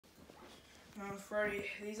Oh, Freddy,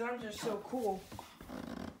 these arms are so cool.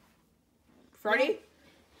 Freddy?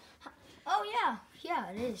 Oh, yeah. Yeah,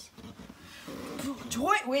 it is.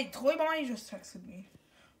 Toy Bonnie just texted me.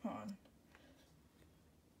 Hold on.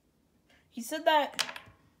 He said that...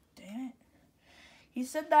 Damn it. He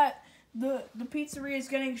said that the pizzeria is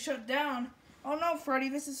getting shut down. Oh, no, Freddy,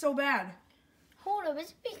 this is so bad. Hold up.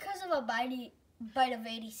 It's because of a bite of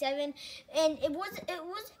 87. And it was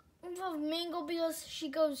of Mango because she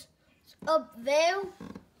goes up there.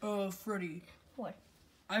 Freddy. What?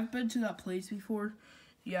 I've been to that place before.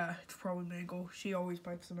 Yeah, it's probably Mango. She always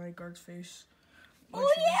bites the night guard's face. Oh,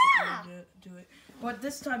 yeah! Do it. But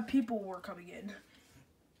this time, people were coming in.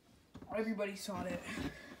 Everybody saw it.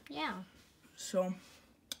 Yeah. So,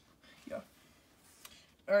 yeah.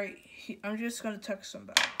 Alright, I'm just going to text him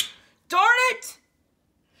back. Darn it!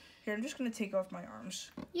 Here, I'm just going to take off my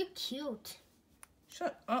arms. You're cute.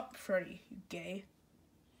 Shut up, Freddy, you gay.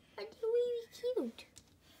 I do really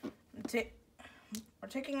cute. We're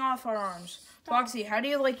taking off our arms. Stop. Foxy, how do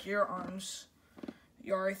you like your arms?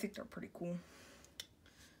 Yeah, I think they're pretty cool.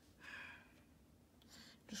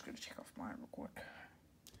 Just gonna take off mine real quick.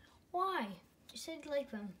 Why? You said you like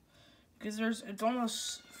them. Because it's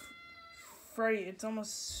almost, Freddy, it's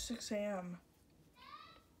almost 6 a.m.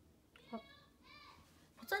 What's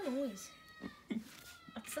that noise?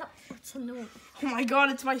 What's a noise? Oh my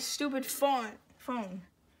god, it's my stupid phone.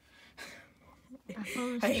 I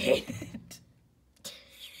hate it.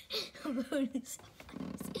 Isn't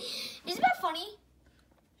that funny?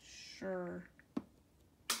 Sure.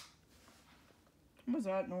 What was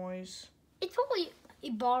that noise? It's probably a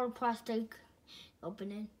bottle of plastic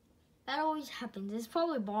opening. That always happens. It's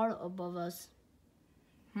probably a bottle above us.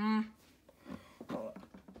 Oh.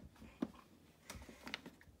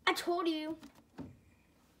 I told you.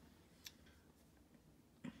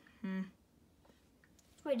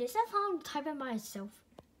 Wait, is that phone typing by itself?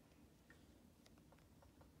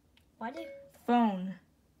 Why did... Phone.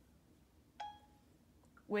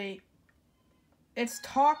 Wait. It's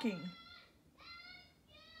talking.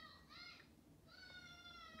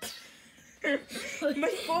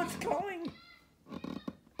 My phone's calling.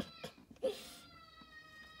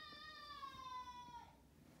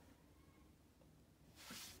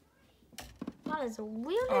 That is the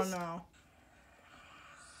weirdest... Oh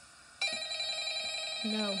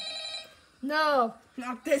no. No. No.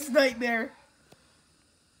 Not this nightmare.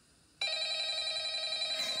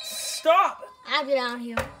 Stop. I'll get out of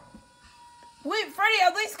here. Wait, Freddy,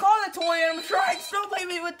 at least call the toy and I'm trying. Don't leave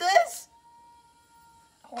me with this.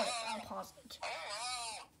 Hold it. I'll pause it.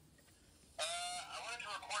 Hello. I wanted to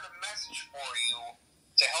record a message for you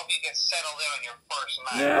to help you get settled in on your first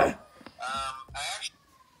night. Yeah. I actually...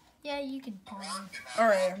 Yeah, you can pause it.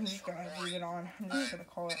 Alright, I'm just gonna leave it on. I'm just gonna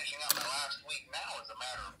call it. Finishing up my last week now, as a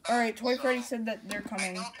matter of fact. Alright, Toy Freddy said that they're I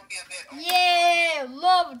coming. know it can be a bit... Yeah,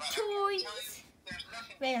 love but I can tell you, toys. there's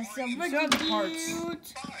nothing Man, for some you. Look at the parts.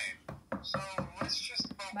 cute. Fine. So let's just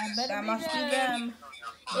focus. My better That be must be them. them. It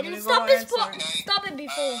I'm didn't gonna stop go this answer part. it. Stop it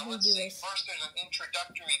before we Let's do see. this. First, there's an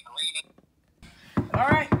introductory greeting.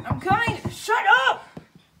 Alright, I'm coming. Shut up.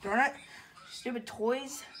 Darn it. Stupid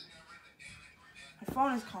toys. My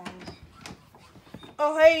phone is calling.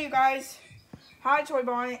 Oh, hey, you guys. Hi, Toy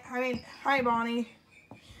Bonnie. Hi, Bonnie.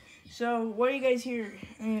 So, what are you guys here?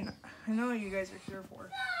 I mean, I know what you guys are here for.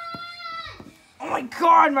 Oh my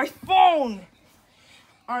god, my phone!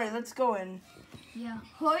 Alright, let's go in. Yeah,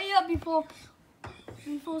 hurry up before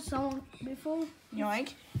Yoink,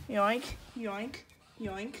 yoink, yoink,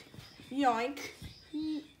 yoink, yoink.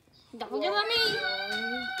 Don't give at me.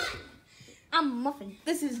 I'm muffin.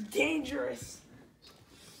 This is dangerous.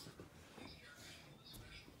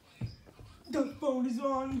 The phone is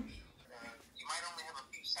on. You might only have a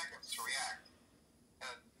few seconds to react.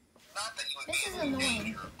 Not that you would This be is in annoying.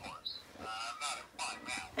 danger, of course. I'm not implying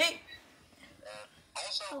that. Hey,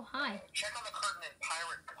 Also, Oh, hi. check on the curtain in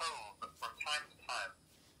Pirate Cove from time to time.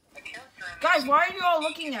 The character in guys, this why are you all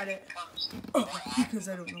looking at it? becomes Oh, more active because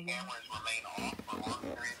I don't if know the why. cameras remain off for long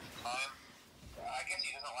periods of time. I guess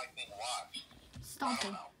he doesn't like being watched. Stop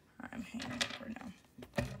it. I'm hanging up right now.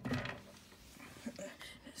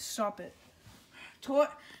 Stop it.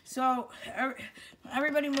 So,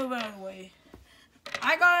 everybody move out of the way.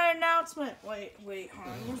 I got an announcement. Wait, hold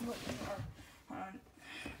on. Where's what? Hold on.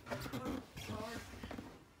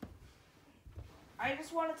 I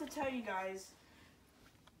just wanted to tell you guys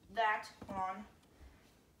that, hold on.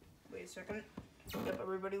 Wait a second. Yep,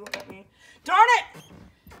 everybody look at me. Darn it!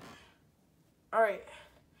 Alright.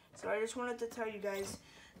 So I just wanted to tell you guys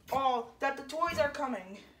all that the toys are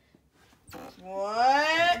coming.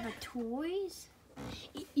 What? The toys?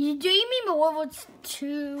 Do you mean the level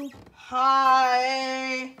 2?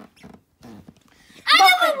 Hi.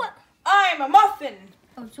 I know what. I'm a muffin.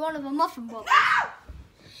 Oh, it's one of the muffin bubbles. No!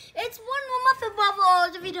 It's one of the muffin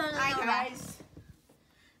bubbles. If you don't know Hi that. guys.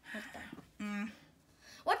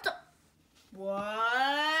 What the?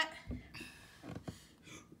 What?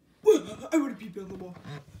 I want to pee on the wall.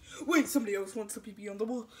 Wait, somebody else wants to pee on the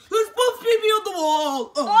wall. Let's both pee on the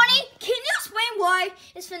wall. Oh. Bonnie, can you explain why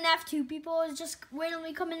it's FNAF 2 people is just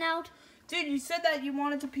randomly coming out? Dude, you said that you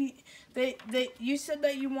wanted to pee. You said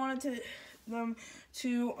that you wanted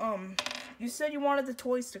you said you wanted the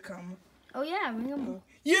toys to come. Oh yeah, I remember.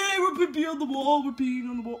 Yeah, we're peeing on the wall. We're peeing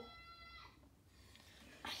on the wall.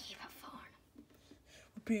 I hate that phone.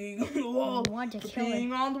 We're peeing on the wall. I want to We're kill it.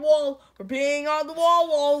 peeing on the wall. We're peeing on the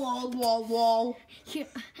wall. Yeah.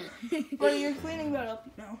 But you're cleaning that up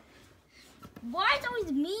now. Why is it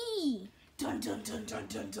always me? Dun dun dun dun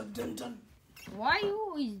dun dun dun dun. Why you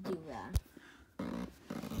always do that?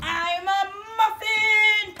 I'm a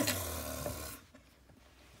muffin.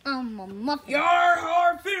 I'm a muffin. Yar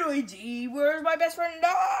har fiddly dee. Where's my best friend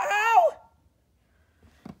now?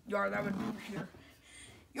 Yar, that would be here.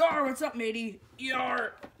 Yar, what's up, matey?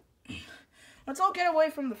 Yar. Let's all get away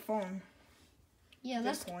from the phone. Yeah, At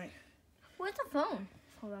that's. this point. Where's the phone?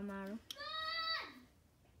 For that matter.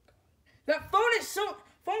 That phone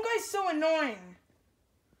guy's so annoying.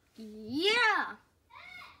 Yeah.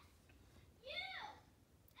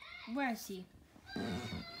 Where is he?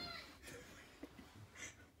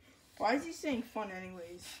 Why is he saying fun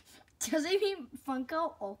anyways? Does he mean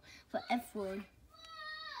Funko or the F word?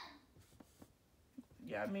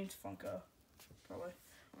 Yeah, it means Funko. Probably.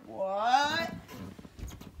 What?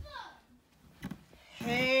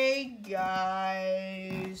 Hey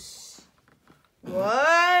guys.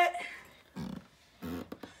 What?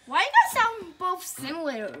 Why you guys sound both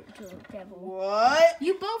similar to Kevin? What?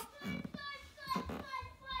 You both.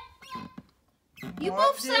 You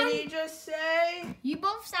What both did sound. he just say? You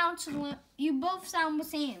both sound. You both sound the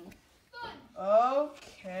same.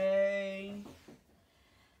 Okay.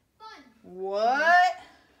 What?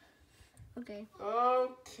 Okay.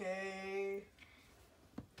 Okay.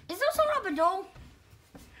 Is there some rubber doll?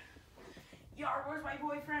 Yar, where's my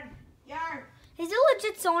boyfriend? Yar. Is it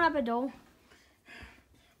legit sewing up a doll?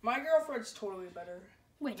 My girlfriend's totally better.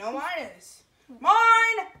 Wait. No, mine is.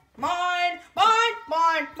 Mine! Mine! Mine!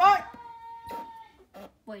 Mine! Mine!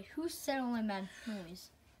 Wait, who's settling that noise?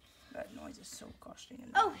 That noise is so gosh dang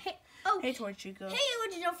annoying. Oh, hey. Oh. Hey, Toy Chico. Hey,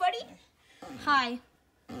 original Freddy. Hi.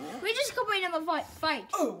 We just completed a fight.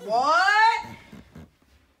 Oh, what?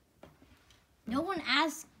 No one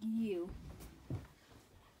asked you.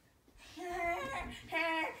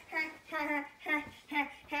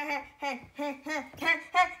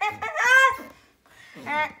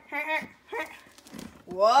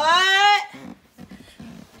 What?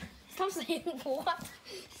 Stop saying what?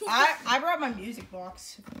 I brought my music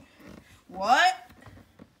box. What?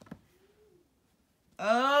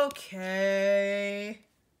 Okay.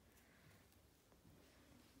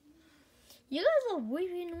 You guys are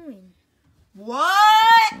really annoying.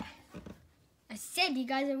 What? I said you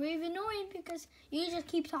guys are really annoying because you just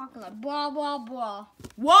keep talking like blah, blah, blah.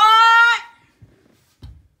 What?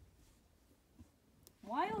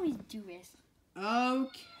 Why always do this?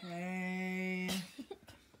 Okay.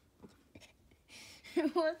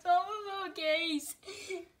 What's up with the gays?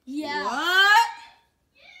 Yeah. What?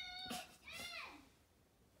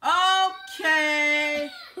 Okay.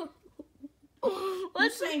 You're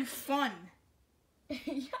What's saying fun. yeah.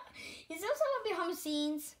 Is there something behind the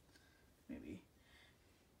scenes? Maybe.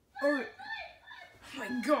 Oh my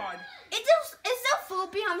god. Is there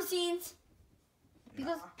food behind the scenes?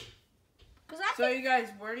 Because I So think you guys,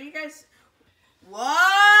 where do you guys... What?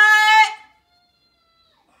 Oh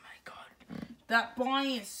my god. That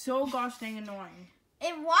Bonnie is so gosh dang annoying.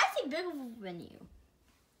 and why is he bigger than you?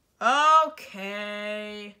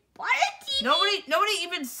 Okay. Why did he? Nobody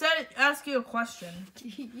even said ask you a question or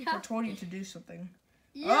Yeah. told you to do something.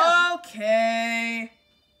 Yeah. Okay.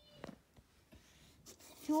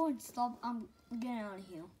 If you would stop, I'm getting out of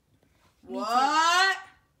here. What?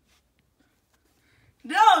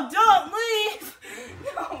 No, don't leave.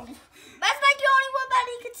 No. That's like the only word that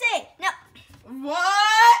he could say. No.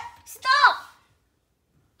 What? Stop.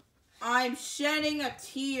 I'm shedding a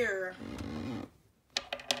tear.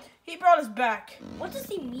 He brought us back. What does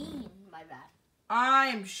he mean by that?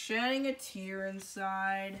 I'm shedding a tear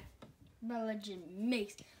inside. Religion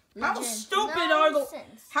makes. How legit stupid no are the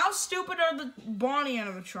sense. How stupid are the Bonnie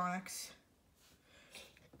animatronics?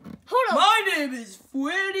 Hold on. My name is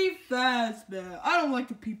Freddy Fazbear. I don't like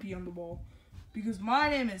to pee on the wall. Because my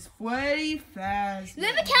name is Freddy Fazbear.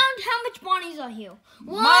 Let me count how much bunnies are here.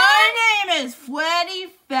 My name is Freddy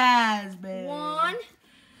Fazbear. 1,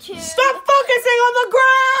 2. Stop focusing on the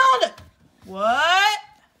ground! What?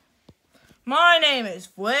 My name is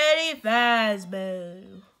Freddy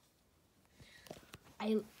Fazbear.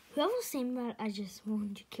 Whoever's saying that, I just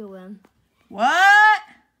wanted to kill him. What?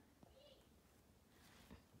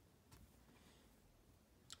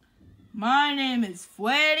 My name is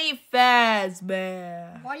Freddy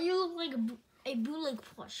Fazbear. Why do you look like a bootleg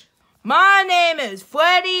plush? My name is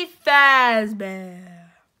Freddy Fazbear.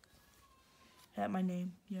 That my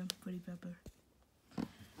name? Yeah, Freddy Fazbear.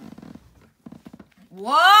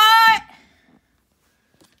 What?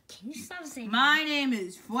 Can you stop saying My name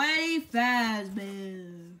is Freddy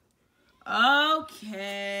Fazbear.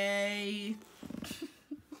 Okay.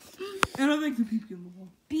 And I like to peep in the wall.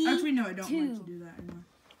 Actually, no, I don't like to do that anymore.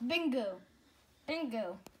 Bingo.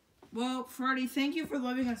 Bingo. Well, Freddy, thank you for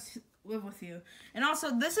letting us live with you. And also,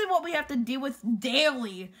 this is what we have to deal with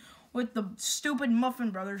daily with the stupid Muffin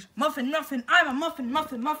Brothers. Muffin, I'm a muffin. I'm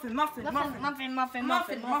a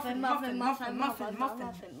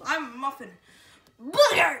muffin.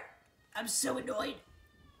 Booger! I'm so annoyed.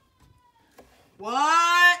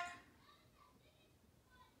 What?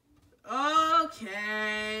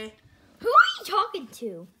 Okay. Who are you talking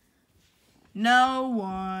to? No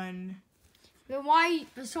one. Then why?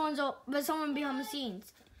 But someone behind the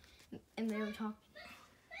scenes, and they were talking.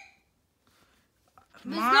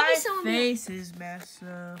 My face is messed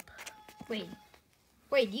up. Wait,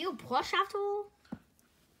 do you plush after all?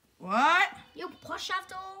 What? You plush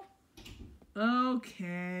after all?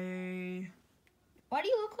 Okay. Why do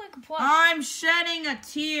you look like a plush? I'm shedding a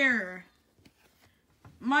tear.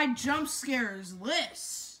 My jump scare is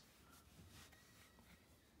this.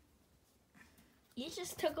 You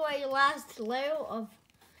just took away your last layer of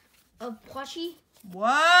plushie.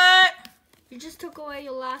 What? You just took away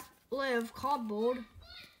your last layer of cardboard.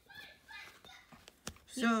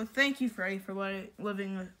 So thank you, Freddy, for let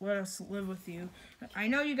us live with you. I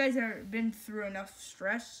know you guys have been through enough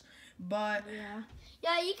stress, but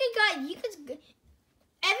Yeah. You could.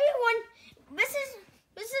 Everyone, this is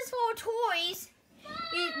for toys.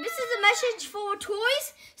 This is a message for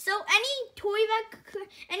toys. So any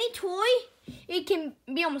toy, it can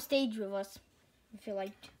be on the stage with us if you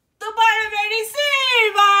like. the Bite of ADC,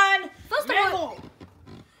 Yvonne. First of all,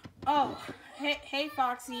 Oh, hey,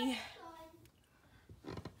 Foxy.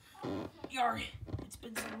 Yarr, it's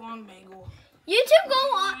been so long, Mangle. you two go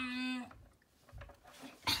on.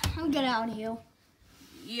 I'll get out of here.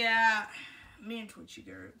 Yeah, me and Twitchy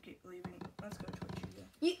are leaving. Let's go, Twitchy.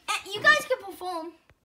 You guys can perform.